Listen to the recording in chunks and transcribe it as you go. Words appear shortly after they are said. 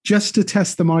just to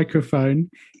test the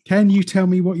microphone, can you tell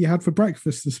me what you had for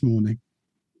breakfast this morning?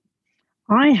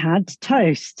 I had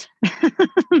toast,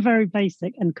 very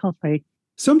basic, and coffee.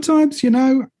 Sometimes,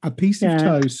 a piece of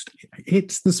toast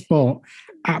hits the spot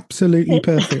absolutely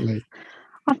perfectly.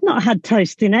 I've not had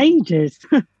toast in ages.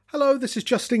 Hello, this is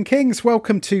Justin Kings.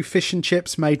 Welcome to Fish and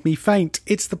Chips Made Me Faint.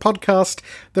 It's the podcast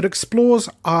that explores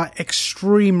our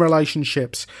extreme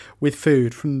relationships with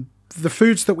food, from the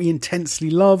foods that we intensely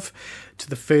love to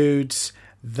the foods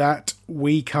that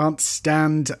we can't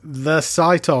stand the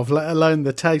sight of, let alone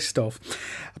the taste of.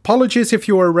 Apologies if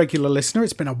you're a regular listener.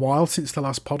 It's been a while since the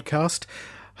last podcast.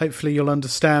 Hopefully you'll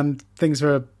understand things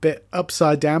are a bit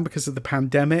upside down because of the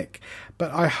pandemic,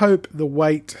 but I hope the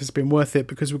wait has been worth it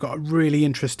because we've got a really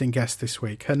interesting guest this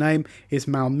week. Her name is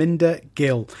Malminda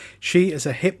Gill. She is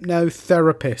a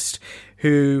hypnotherapist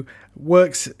who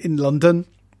works in London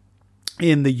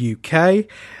in the UK.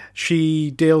 She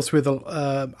deals with,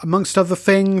 amongst other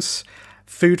things,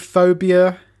 food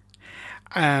phobia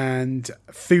and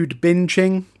food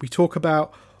binging. We talk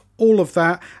about all of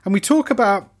that, and we talk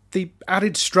about the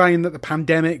added strain that the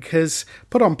pandemic has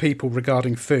put on people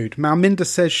regarding food. Malminda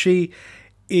says she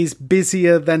is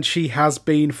busier than she has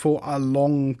been for a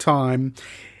long time,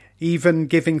 even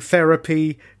giving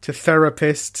therapy to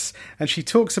therapists. And she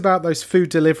talks about those food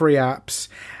delivery apps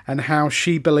and how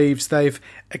she believes they've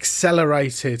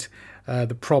accelerated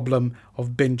the problem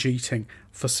of binge eating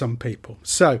for some people.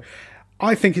 So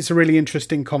I think it's a really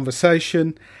interesting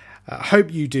conversation. I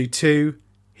hope you do too.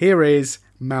 Here is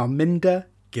Malminda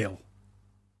Gill.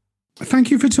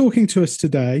 Thank you for talking to us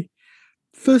today.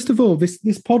 First of all, this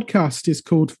podcast is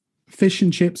called Fish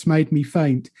and Chips Made Me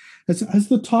Faint. Has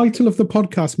the title of the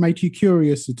podcast made you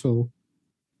curious at all?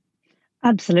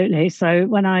 Absolutely. So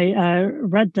when I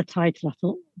read the title, I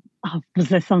thought, was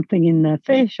there something in the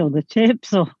fish or the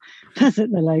chips, or was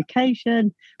it the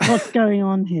location? What's going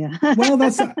on here? Well,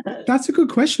 that's a good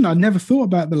question. I never thought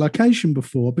about the location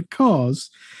before, because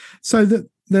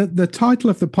the title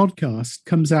of the podcast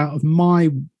comes out of my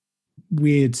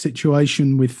weird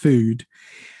situation with food.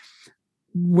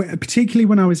 Particularly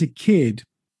when I was a kid,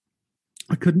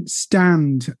 I couldn't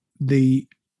stand the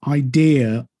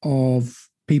idea of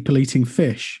people eating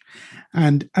fish.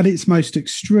 And at its most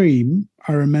extreme,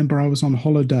 I remember I was on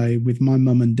holiday with my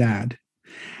mum and dad,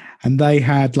 and they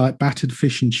had like battered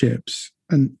fish and chips.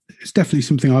 And it's definitely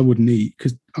something I wouldn't eat,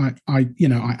 because I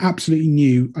absolutely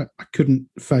knew I couldn't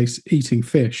face eating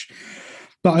fish.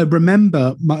 But I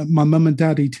remember my mum and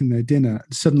dad eating their dinner,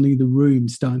 and suddenly the room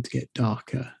started to get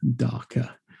darker and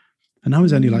darker. And I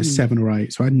was only like 7 or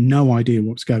 8, so I had no idea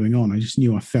what was going on. I just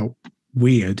knew I felt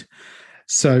weird.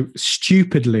 So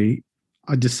stupidly,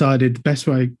 I decided the best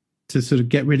way to sort of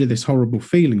get rid of this horrible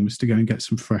feeling was to go and get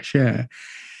some fresh air.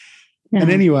 Yeah.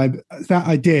 And anyway, that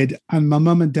I did. And my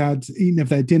mum and dad's eating of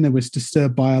their dinner was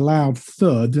disturbed by a loud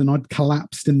thud, and I'd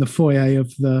collapsed in the foyer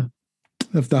of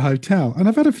the hotel. And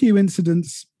I've had a few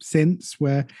incidents since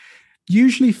where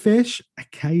usually fish,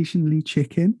 occasionally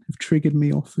chicken, have triggered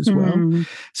me off as well.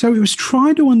 So it was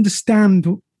trying to understand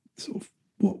sort of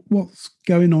what's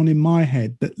going on in my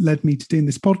head that led me to doing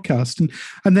this podcast.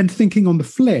 And then thinking on the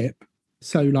flip,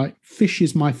 so like fish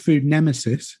is my food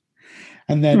nemesis.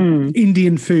 And then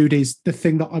Indian food is the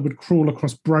thing that I would crawl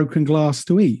across broken glass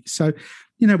to eat. So,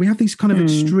 we have these kind of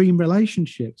extreme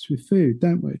relationships with food,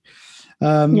 don't we?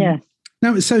 Yeah.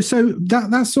 Now, so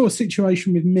that sort of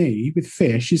situation with me, with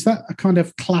fish, is that a kind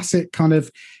of classic kind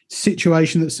of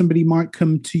situation that somebody might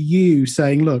come to you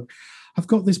saying, look, I've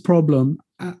got this problem.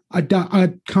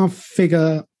 I can't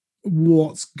figure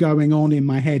what's going on in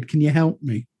my head. Can you help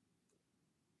me?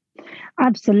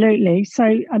 Absolutely. So,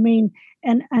 I mean,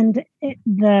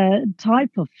 the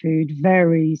type of food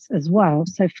varies as well.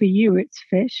 So for you, it's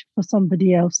fish. For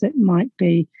somebody else, it might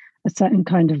be a certain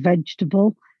kind of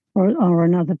vegetable or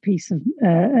another piece of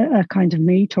a kind of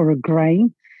meat or a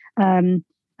grain.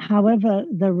 However,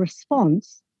 the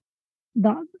response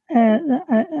that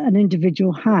an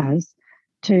individual has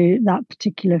to that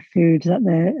particular food that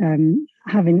they're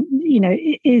having,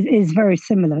 is very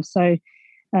similar. So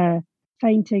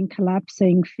fainting,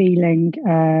 collapsing, feeling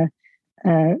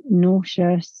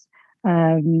nauseous.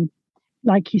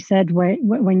 Like you said,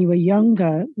 when you were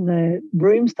younger, the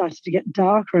room started to get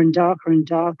darker and darker and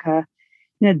darker.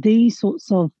 These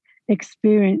sorts of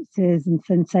experiences and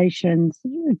sensations,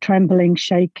 trembling,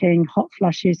 shaking, hot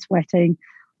flushes, sweating,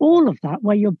 all of that,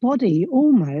 where your body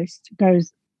almost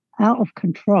goes out of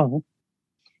control.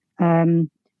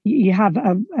 You have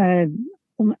a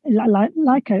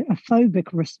phobic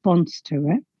response to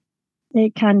it.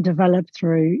 It can develop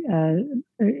through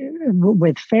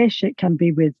with fish. It can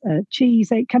be with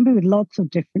cheese. It can be with lots of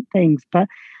different things. But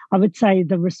I would say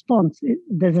the response,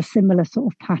 there's a similar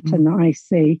sort of pattern that I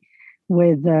see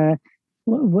with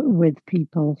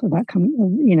people that come,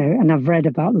 and I've read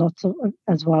about lots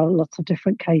of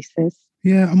different cases.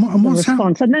 Yeah, and what's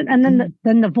response, and then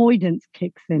the avoidance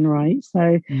kicks in, right?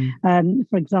 So,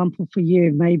 for example, for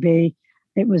you, maybe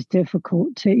it was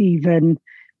difficult to even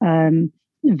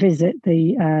visit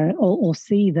the or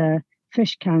see the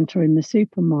fish counter in the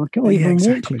supermarket, or even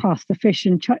walk past the fish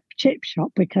and chip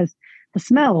shop, because the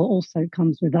smell also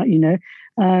comes with that,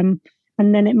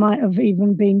 and then it might have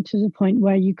even been to the point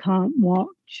where you can't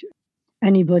watch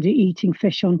anybody eating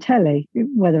fish on telly,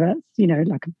 whether that's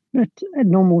like a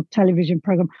normal television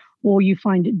program, or you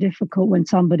find it difficult when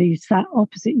somebody sat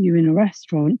opposite you in a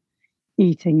restaurant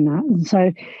eating that. And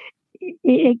so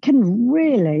it can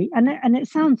really, and it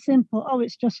sounds simple. Oh,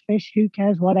 it's just fish. Who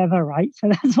cares? Whatever, right? So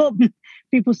that's what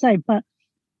people say. But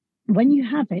when you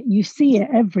have it, you see it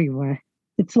everywhere.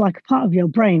 It's like part of your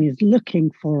brain is looking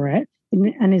for it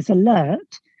and is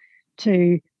alert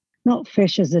to not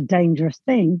fish as a dangerous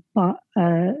thing, but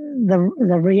the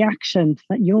reactions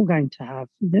that you're going to have,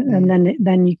 and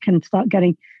then you can start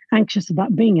getting anxious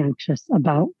about being anxious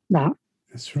about that.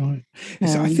 That's right.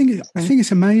 I think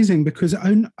it's amazing, because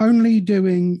only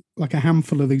doing like a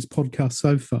handful of these podcasts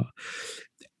so far,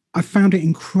 I found it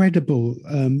incredible.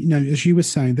 As you were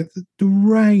saying, that the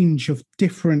range of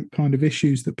different kind of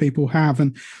issues that people have.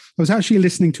 And I was actually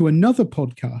listening to another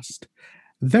podcast,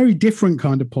 a very different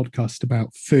kind of podcast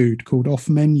about food, called Off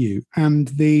Menu, and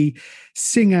the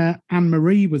singer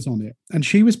Anne-Marie was on it, and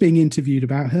she was being interviewed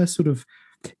about her sort of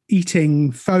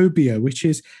eating phobia, which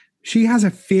is she has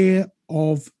a fear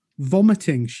of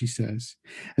vomiting, she says,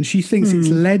 and she thinks it's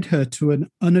led her to an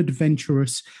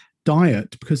unadventurous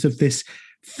diet because of this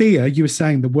fear. You were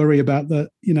saying the worry about the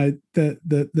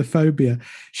phobia.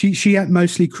 She ate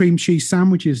mostly cream cheese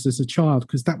sandwiches as a child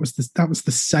because that was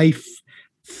the safe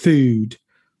food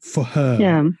for her.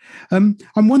 Yeah.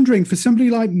 I'm wondering, for somebody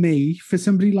like me, for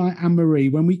somebody like Anne-Marie,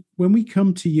 when we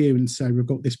come to you and say we've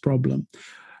got this problem,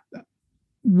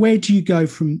 where do you go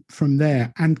from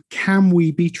there? And can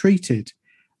we be treated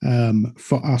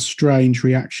for our strange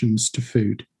reactions to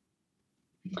food?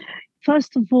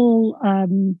 First of all,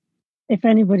 if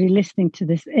anybody listening to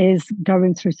this is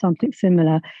going through something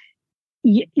similar,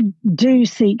 do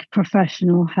seek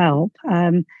professional help.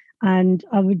 And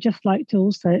I would just like to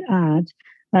also add,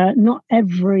 not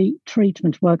every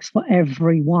treatment works for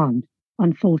everyone,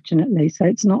 unfortunately. So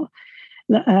it's not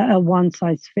a one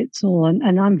size fits all.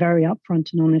 And I'm very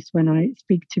upfront and honest when I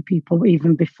speak to people,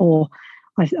 even before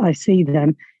I see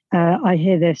them. I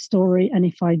hear their story, and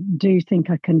if I do think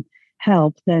I can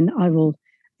help, then I will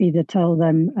either tell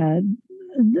them,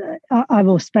 I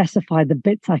will specify the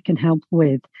bits I can help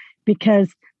with,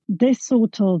 because this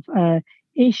sort of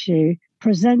issue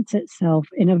presents itself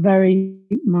in a very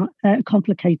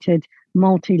complicated,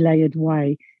 multi-layered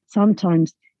way.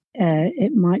 Sometimes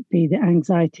it might be the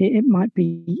anxiety, it might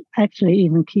be actually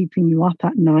even keeping you up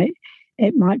at night.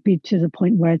 It might be to the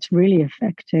point where it's really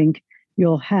affecting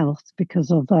your health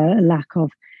because of a lack of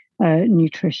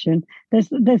nutrition.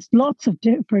 There's lots of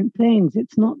different things.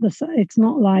 It's not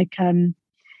like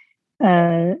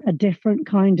a different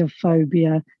kind of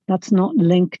phobia that's not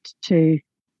linked to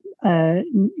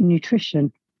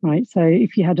nutrition, right? So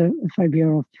if you had a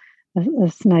phobia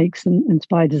of snakes and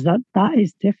spiders, that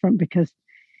is different, because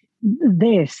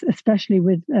this, especially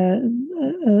with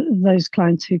those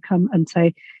clients who come and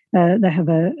say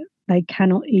they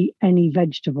cannot eat any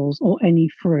vegetables or any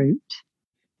fruit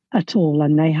at all,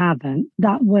 and they haven't,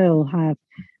 that will have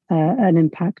an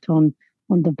impact on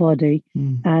the body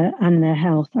and their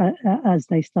health as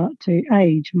they start to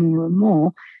age more and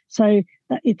more. So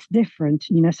it's different,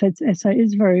 so it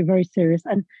is very, very serious.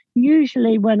 And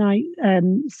usually when I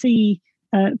see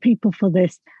people for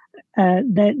this,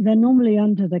 they're normally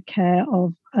under the care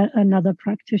of another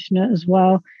practitioner as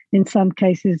well. In some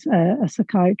cases, a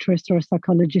psychiatrist or a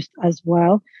psychologist as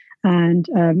well. And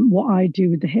what I do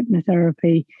with the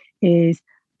hypnotherapy is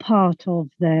part of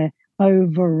their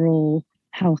overall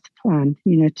health plan,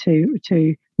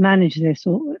 to manage this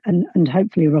and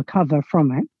hopefully recover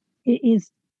from it. It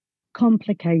is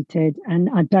complicated, and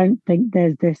I don't think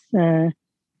there's this,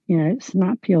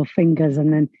 snap your fingers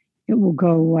and then it will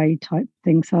go away type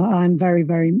thing. So I'm very,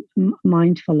 very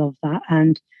mindful of that.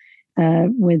 And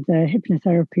with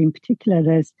hypnotherapy in particular,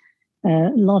 there's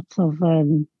lots of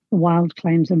wild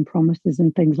claims and promises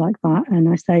and things like that. And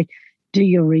I say, do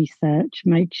your research,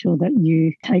 make sure that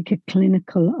you take a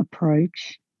clinical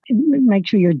approach. make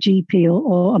sure your GP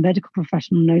or a medical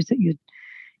professional knows that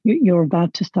you're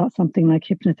about to start something like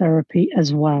hypnotherapy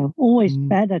as well. Always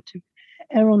better to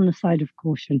err on the side of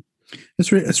caution.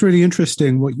 It's really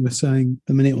interesting what you were saying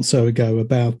a minute or so ago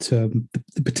about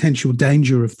the potential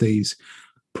danger of these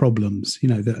problems.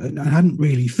 That I hadn't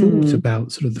really thought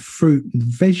about sort of the fruit and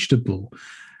vegetable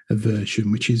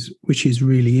aversion, which is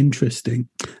really interesting.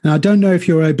 Now, I don't know if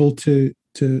you're able to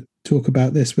talk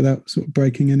about this without sort of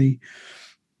breaking any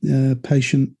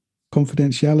patient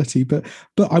confidentiality, but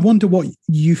I wonder what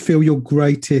you feel your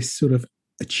greatest sort of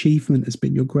achievement has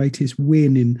been, your greatest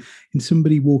win in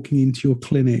somebody walking into your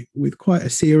clinic with quite a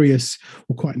serious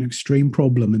or quite an extreme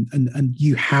problem, and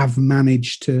you have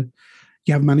managed to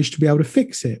be able to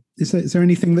fix it. Is there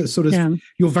anything that sort of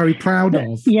you're very proud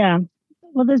of? Yeah.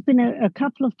 Well, there's been a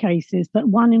couple of cases, but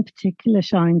one in particular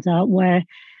shines out where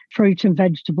fruit and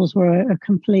vegetables were a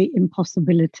complete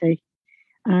impossibility,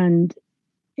 and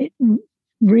it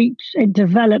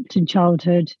developed in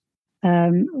childhood,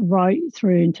 right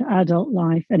through into adult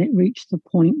life, and it reached the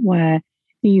point where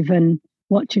even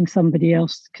watching somebody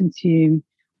else consume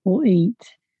or eat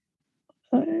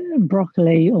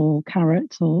broccoli or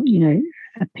carrots or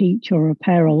a peach or a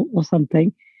pear or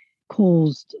something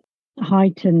caused a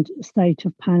heightened state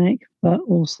of panic, but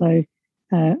also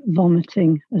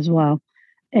vomiting as well.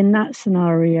 In that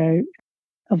scenario,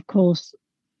 of course,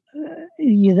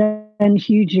 you then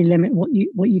hugely limit what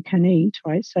you can eat,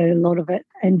 right? So a lot of it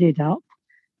ended up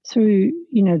through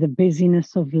the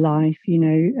busyness of life,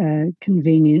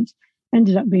 convenience,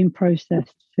 ended up being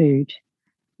processed food.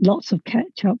 Lots of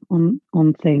ketchup on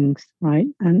things, right?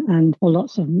 Or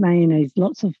lots of mayonnaise,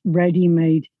 lots of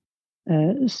ready-made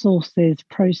sauces,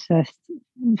 processed,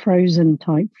 frozen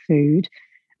type food,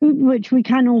 which we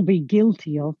can all be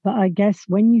guilty of. But I guess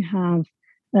when you have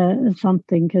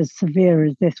something as severe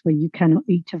as this, where you cannot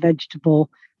eat a vegetable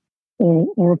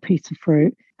or a piece of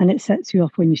fruit, and it sets you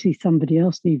off when you see somebody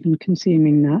else even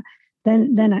consuming that,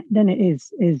 then it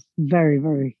is very,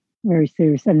 very, very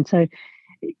serious. And so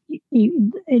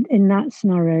in that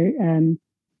scenario,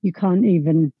 you can't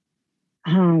even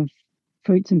have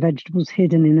fruits and vegetables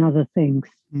hidden in other things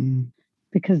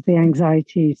because the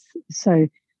anxiety is so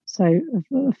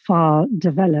far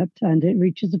developed, and it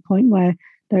reaches a point where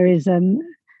there is an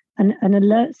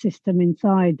alert system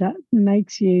inside that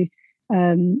makes you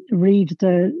read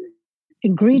the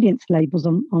ingredients labels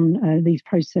on these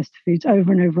processed foods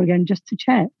over and over again just to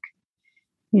check,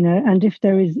 and if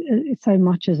there is so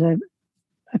much as a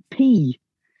pea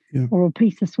or a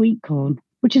piece of sweet corn,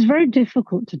 which is very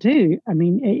difficult to do. I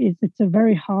mean, it's a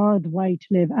very hard way to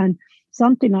live, and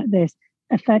something like this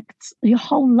affects your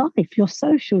whole life, your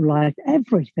social life,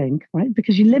 everything, right?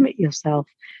 Because you limit yourself.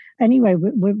 Anyway,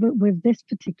 with this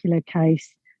particular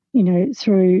case,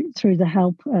 through the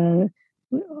help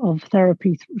of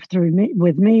therapy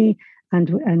with me and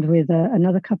with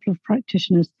another couple of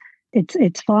practitioners,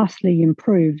 it's vastly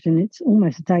improved, and it's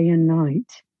almost day and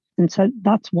night. And so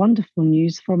that's wonderful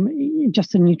news from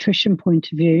just a nutrition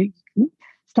point of view. You can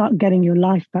start getting your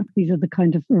life back. These are the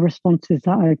kind of responses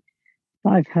that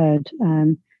I've heard,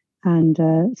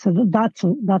 so that's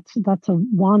a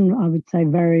one, I would say,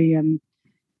 very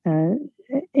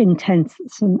intense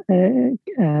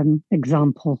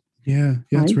example. Yeah,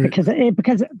 right? Really,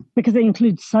 because it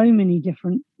includes so many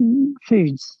different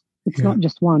foods. It's not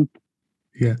just one.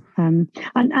 Yeah. And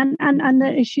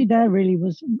the issue there really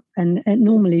was, and it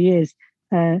normally is,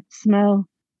 smell,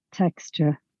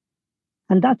 texture,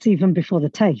 and that's even before the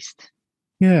taste.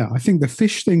 Yeah, I think the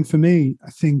fish thing for me,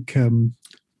 I think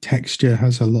texture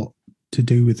has a lot to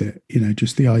do with it.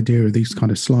 Just the idea of these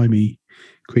kind of slimy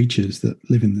creatures that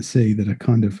live in the sea that are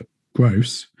kind of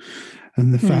gross,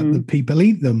 and the fact that people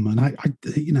eat them. And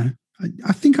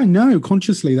I think I know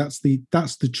consciously that's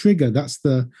the trigger.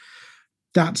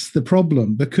 That's the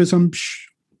problem, because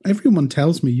everyone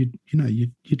tells me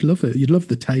you'd love it. You'd love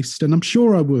the taste, and I'm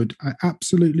sure I would. I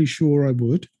absolutely sure I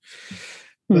would.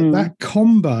 But that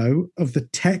combo of the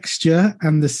texture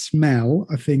and the smell,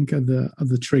 I think, are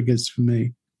the triggers for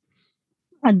me.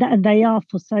 And they are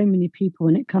for so many people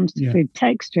when it comes to food.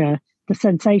 Texture, the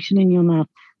sensation in your mouth,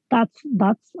 that's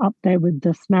up there with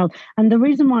the smell. And the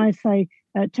reason why I say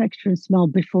texture and smell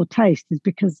before taste is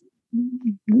because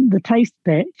the taste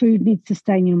bit, food needs to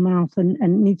stay in your mouth and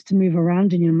needs to move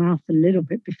around in your mouth a little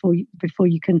bit before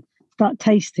you can start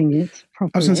tasting it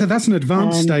properly. I was going to say, that's an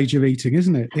advanced stage of eating,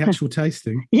 isn't it? The actual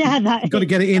tasting. Yeah, you've got to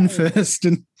get it in first.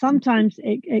 And sometimes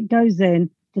it goes in,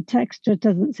 the texture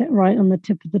doesn't sit right on the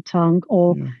tip of the tongue,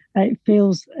 or it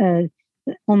feels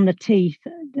on the teeth,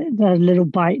 the little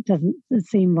bite doesn't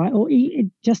seem right, or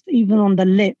just even on the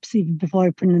lips, even before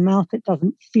opening the mouth, it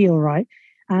doesn't feel right.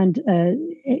 and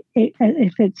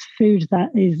if it's food that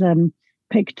is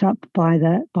picked up by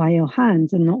your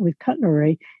hands and not with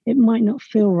cutlery, it might not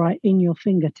feel right in your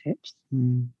fingertips.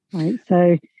 Right.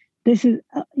 So this is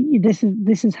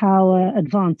how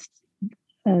advanced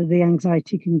the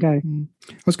anxiety can go.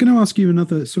 I was going to ask you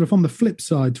another sort of on the flip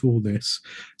side to all this.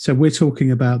 So we're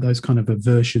talking about those kind of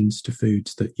aversions to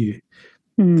foods that you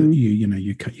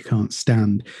can't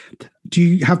stand. Do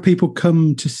you have people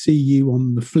come to see you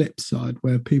on the flip side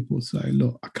where people say,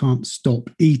 look, I can't stop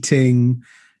eating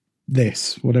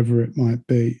this, whatever it might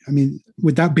be? I mean,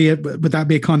 would that be a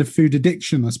kind of food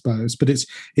addiction, I suppose? But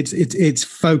it's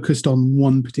focused on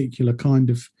one particular kind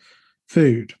of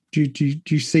food. Do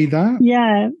you see that?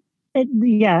 Yeah,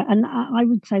 and I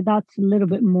would say that's a little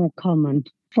bit more common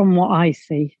from what I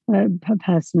see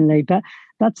personally, but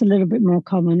that's a little bit more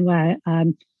common where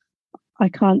I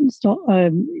can't stop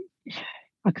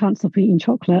eating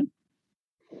chocolate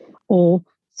or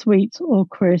sweets or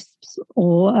crisps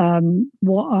or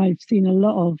what I've seen a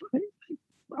lot of,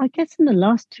 I guess, in the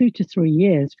last 2 to 3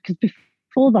 years, because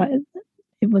before that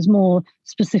it was more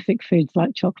specific foods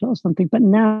like chocolate or something, but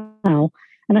now,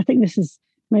 and I think this is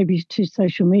maybe to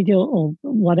social media or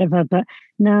whatever, but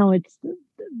now it's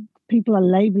people are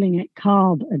labeling it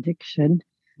carb addiction.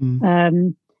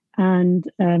 When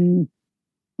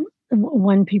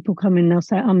people come in, they'll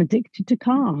say, I'm addicted to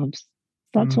carbs.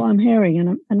 That's what I'm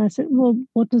hearing. And I said, well,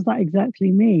 what does that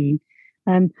exactly mean?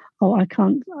 I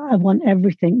want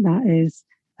everything that is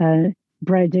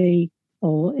bready,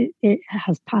 or it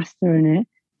has pasta in it,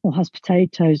 or has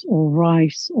potatoes or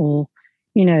rice, or,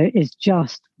 is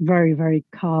just very, very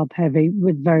carb heavy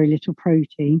with very little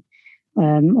protein,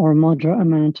 or a moderate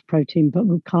amount of protein, but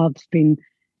with carbs being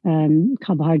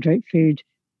carbohydrate food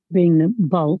being the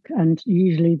bulk, and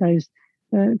usually those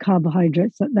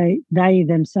carbohydrates that they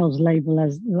themselves label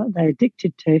as that they're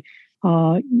addicted to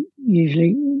are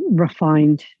usually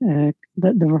refined, the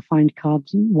refined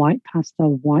carbs, white pasta,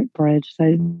 white bread.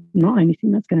 So not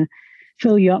anything that's going to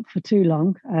fill you up for too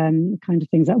long, kind of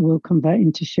things that will convert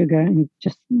into sugar and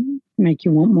just make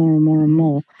you want more and more and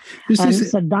more. So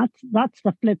that's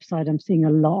the flip side I'm seeing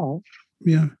a lot of.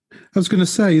 Yeah. I was going to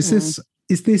say, is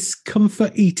this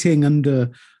comfort eating under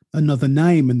another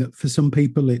name, and that for some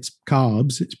people it's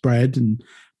carbs, it's bread and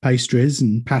pastries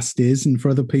and pasties, and for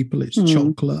other people it's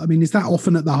chocolate? I mean, is that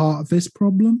often at the heart of this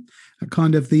problem,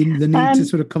 kind of the need to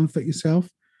sort of comfort yourself?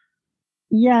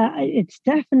 Yeah, it's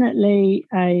definitely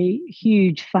a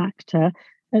huge factor,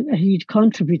 a huge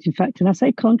contributing factor. And I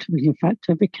say contributing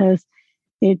factor because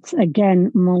it's,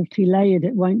 again, multi-layered.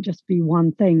 It won't just be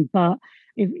one thing. But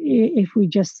if we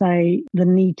just say the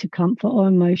need to comfort or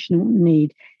emotional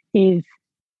need is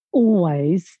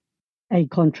always a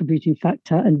contributing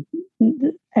factor, and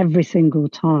every single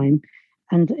time,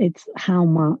 and it's how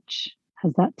much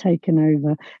has that taken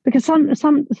over? Because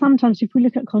sometimes if we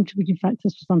look at contributing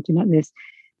factors for something like this,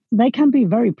 they can be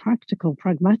very practical,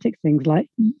 pragmatic things, like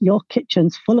your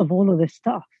kitchen's full of all of this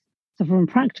stuff. So from a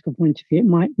practical point of view, it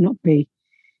might not be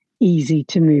easy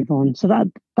to move on. So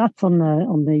that's on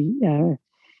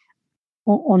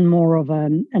more of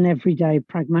an everyday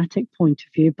pragmatic point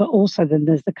of view. But also then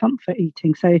there's the comfort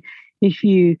eating. So if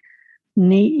you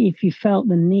felt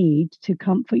the need to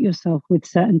comfort yourself with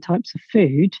certain types of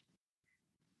food,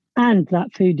 and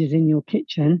that food is in your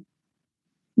kitchen,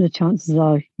 the chances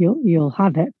are you'll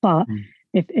have it. But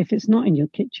if it's not in your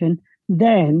kitchen,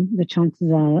 then the chances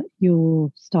are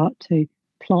you'll start to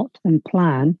plot and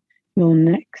plan your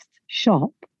next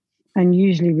shop. And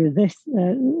usually with this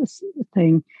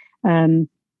thing,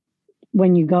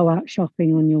 when you go out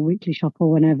shopping on your weekly shop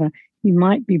or whenever, you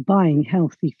might be buying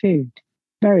healthy food,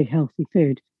 very healthy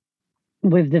food,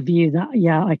 with the view that,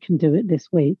 yeah, I can do it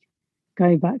this week.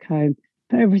 Go back home,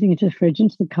 put everything into the fridge,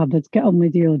 into the cupboards, get on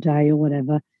with your day or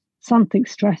whatever. Something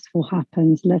stressful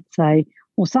happens, let's say,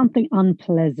 or something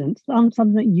unpleasant,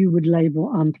 something that you would label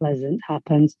unpleasant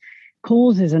happens,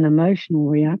 causes an emotional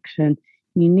reaction.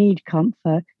 You need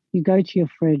comfort. You go to your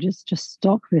fridge, it's just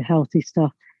stocked with healthy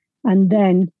stuff. And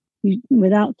then,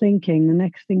 without thinking, the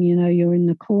next thing you know, you're in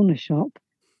the corner shop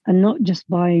and not just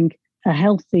buying a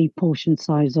healthy portion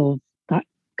size of that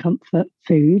comfort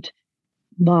food,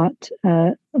 but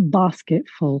a basket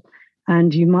full.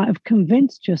 And you might have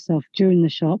convinced yourself during the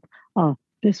shop,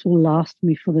 this will last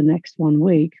me for the next 1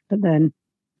 week. But then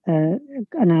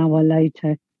an hour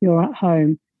later, you're at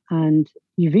home and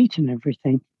you've eaten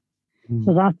everything.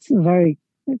 So that's a very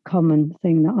common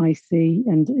thing that I see.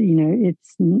 And,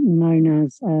 it's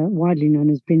widely known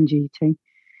as binge eating.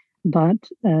 But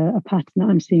a pattern that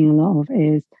I'm seeing a lot of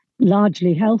is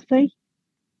largely healthy,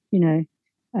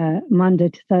 Monday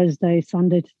to Thursday,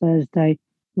 Sunday to Thursday,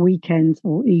 weekends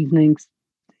or evenings.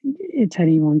 It's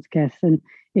anyone's guess. And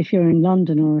if you're in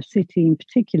London or a city in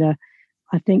particular,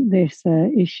 I think this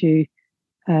issue,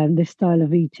 this style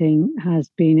of eating has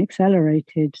been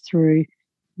accelerated through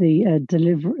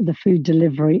the food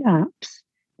delivery apps,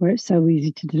 where it's so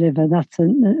easy to deliver. That's a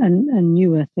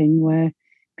newer thing where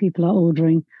people are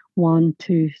ordering 1,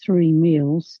 2, 3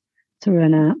 meals through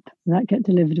an app that get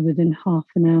delivered within half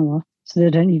an hour, so they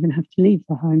don't even have to leave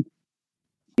the home.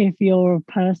 If you're a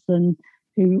person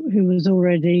who was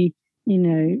already,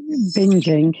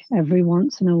 binging every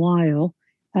once in a while,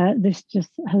 this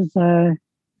just has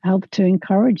helped to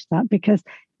encourage that, because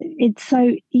it's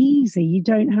so easy. You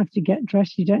don't have to get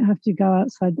dressed. You don't have to go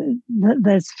outside.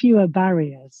 There's fewer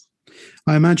barriers.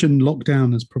 I imagine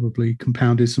lockdown has probably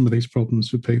compounded some of these problems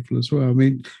for people as well. I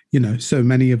mean, so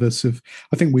many of us have,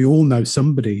 I think we all know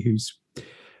somebody who's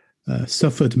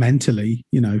suffered mentally,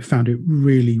 found it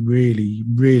really, really,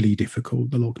 really difficult,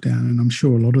 the lockdown. And I'm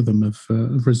sure a lot of them have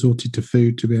resorted to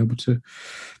food to be able to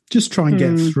just try and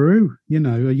get through.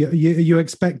 Are you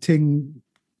expecting,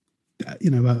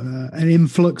 an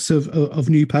influx of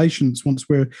new patients once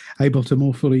we're able to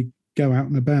more fully go out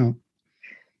and about?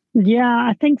 Yeah,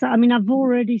 I think so. I mean, I've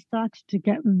already started to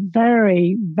get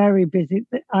very, very busy.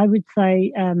 I would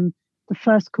say the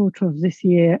first quarter of this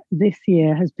year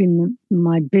has been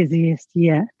my busiest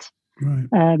yet, right,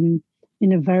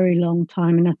 in a very long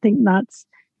time. And I think that's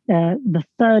the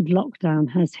third lockdown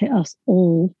has hit us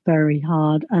all very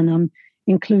hard, and I'm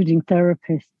including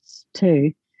therapists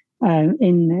too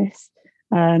in this.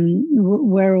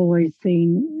 We're always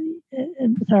seen,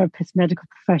 therapists, medical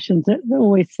professions, they're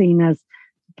always seen as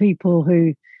people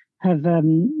who have,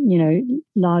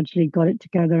 largely got it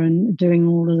together and doing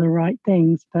all of the right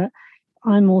things. But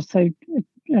I'm also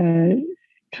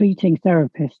treating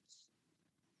therapists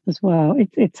as well.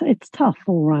 It's tough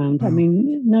all round. I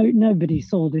mean, nobody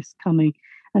saw this coming,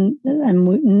 and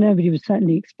nobody was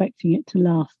certainly expecting it to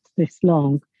last this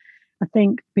long. I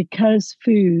think because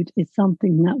food is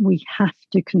something that we have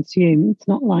to consume. It's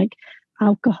not like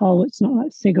alcohol. It's not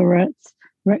like cigarettes,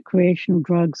 recreational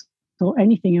drugs, or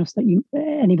anything else that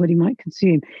anybody might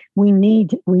consume. We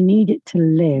need it to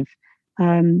live,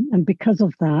 and because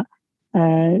of that,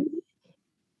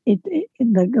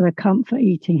 the comfort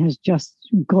eating has just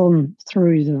gone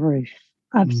through the roof.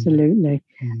 Absolutely.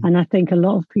 And I think a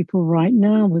lot of people right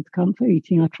now with comfort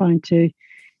eating are trying to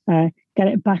get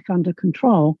it back under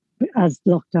control as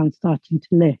lockdown's starting to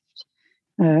lift,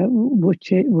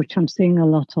 which I'm seeing a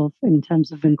lot of in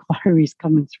terms of inquiries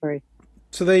coming through.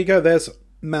 So there you go. There's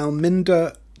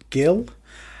Malminda Gill.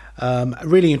 A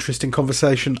really interesting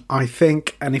conversation, I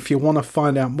think. And if you want to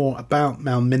find out more about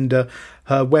Malminda,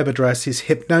 her web address is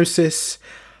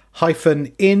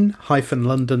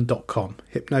hypnosis-in-london.com.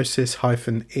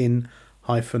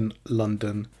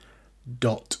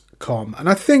 hypnosis-in-london.com. And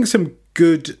I think some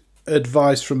good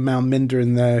advice from Malminda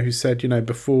in there, who said,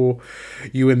 before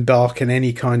you embark in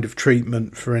any kind of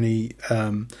treatment for any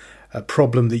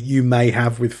problem that you may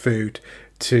have with food,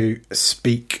 to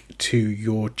speak to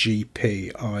your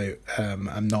GP. I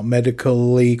am not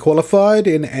medically qualified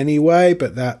in any way,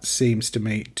 but that seems to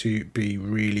me to be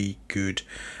really good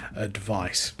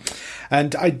advice.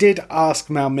 And I did ask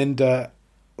Malminda,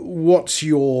 what's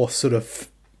your sort of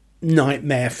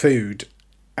nightmare food?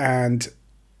 And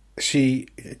she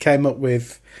came up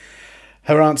with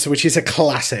her answer, which is a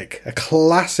classic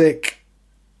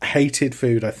hated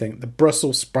food, I think, the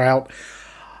Brussels sprout.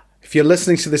 If you're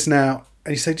listening to this now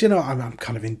and you say, do you know, I'm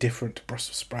kind of indifferent to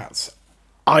Brussels sprouts,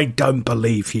 I don't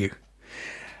believe you.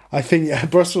 I think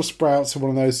Brussels sprouts are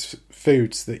one of those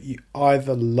foods that you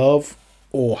either love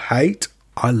or hate.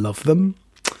 I love them.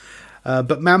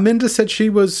 But Malminda said she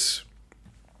was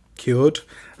cured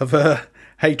of her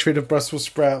hatred of Brussels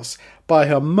sprouts by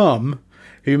her mum,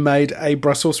 who made a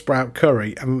Brussels sprout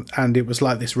curry, and it was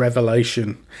like this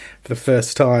revelation. For the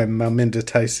first time, Malminda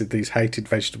tasted these hated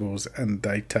vegetables, and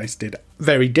they tasted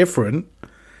very different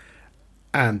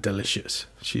and delicious,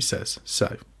 she says.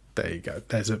 So there you go.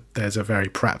 There's a very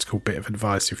practical bit of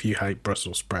advice if you hate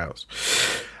Brussels sprouts.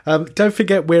 Don't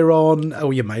forget, we're on,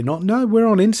 you may not know, we're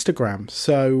on Instagram.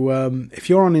 So if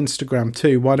you're on Instagram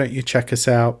too, why don't you check us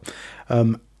out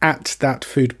at That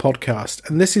Food Podcast.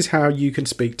 And this is how you can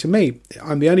speak to me.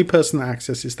 I'm the only person that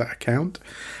accesses that account,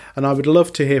 and I would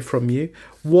love to hear from you.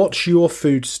 What's your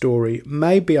food story?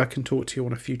 Maybe I can talk to you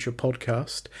on a future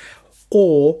podcast,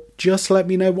 or just let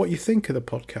me know what you think of the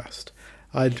podcast.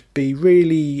 I'd be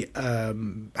really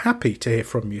happy to hear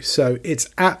from you. So it's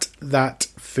at That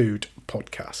Food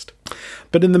Podcast.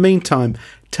 But in the meantime,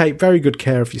 take very good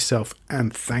care of yourself,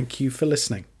 and thank you for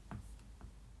listening.